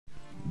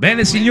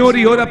Bene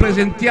signori, ora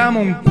presentiamo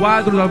un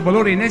quadro dal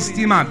valore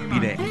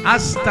inestimabile,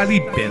 asta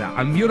libera,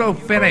 al migliore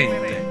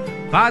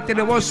offerente. Fate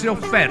le vostre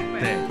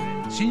offerte.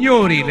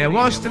 Signori, le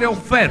vostre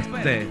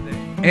offerte.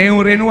 È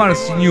un Renoir,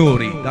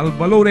 signori, dal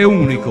valore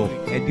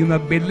unico e di una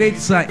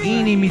bellezza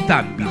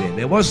inimitabile.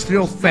 Le vostre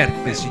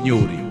offerte,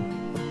 signori.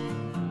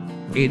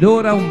 Ed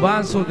ora un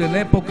vaso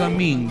dell'epoca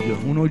Ming,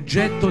 un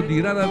oggetto di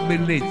rara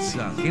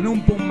bellezza che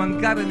non può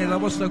mancare nella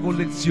vostra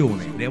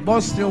collezione. Le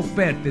vostre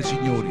offerte,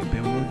 signori,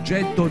 per un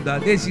oggetto da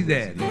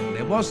desiderio,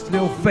 le vostre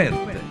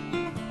offerte.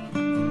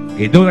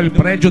 Ed ora il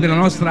pregio della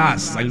nostra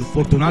asta, il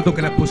fortunato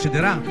che la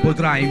possederà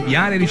potrà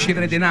inviare e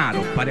ricevere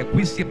denaro, fare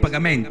acquisti e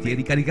pagamenti e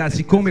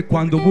ricaricarsi come e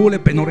quando vuole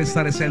per non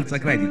restare senza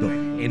credito.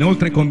 E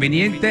inoltre è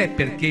conveniente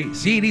perché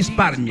si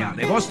risparmia.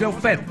 Le vostre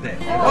offerte,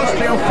 le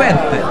vostre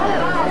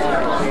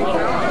offerte.